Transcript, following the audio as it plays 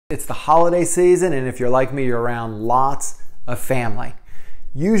It's the holiday season, and if you're like me, you're around lots of family.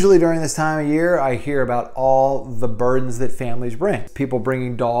 Usually during this time of year, I hear about all the burdens that families bring. People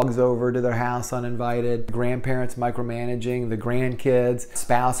bringing dogs over to their house uninvited, grandparents micromanaging the grandkids,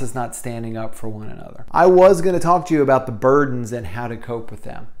 spouses not standing up for one another. I was going to talk to you about the burdens and how to cope with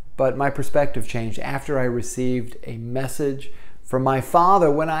them, but my perspective changed after I received a message from my father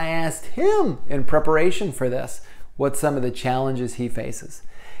when I asked him in preparation for this what some of the challenges he faces.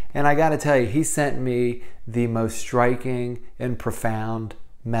 And I got to tell you, he sent me the most striking and profound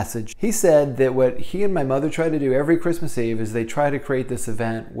message. He said that what he and my mother try to do every Christmas Eve is they try to create this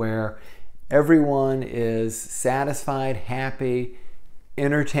event where everyone is satisfied, happy,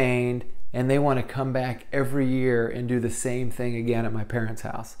 entertained, and they want to come back every year and do the same thing again at my parents'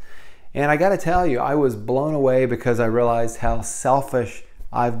 house. And I got to tell you, I was blown away because I realized how selfish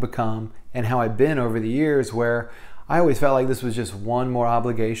I've become and how I've been over the years, where I always felt like this was just one more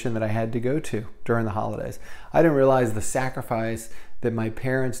obligation that I had to go to during the holidays. I didn't realize the sacrifice that my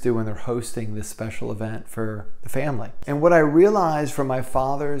parents do when they're hosting this special event for the family. And what I realized from my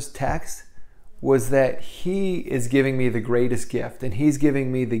father's text was that he is giving me the greatest gift, and he's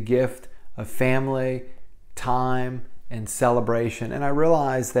giving me the gift of family, time, and celebration. And I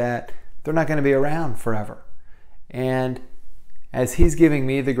realized that they're not going to be around forever. And as he's giving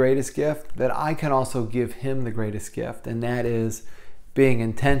me the greatest gift, that I can also give him the greatest gift, and that is being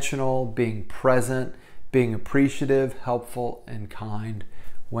intentional, being present, being appreciative, helpful, and kind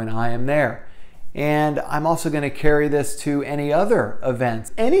when I am there. And I'm also going to carry this to any other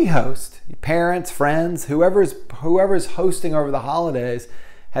events. Any host, parents, friends, whoever's hosting over the holidays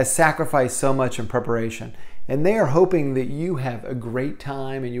has sacrificed so much in preparation. And they are hoping that you have a great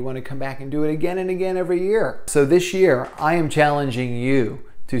time and you want to come back and do it again and again every year. So this year, I am challenging you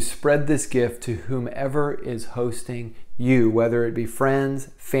to spread this gift to whomever is hosting you, whether it be friends,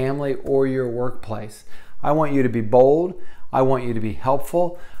 family, or your workplace. I want you to be bold. I want you to be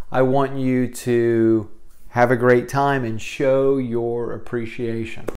helpful. I want you to have a great time and show your appreciation.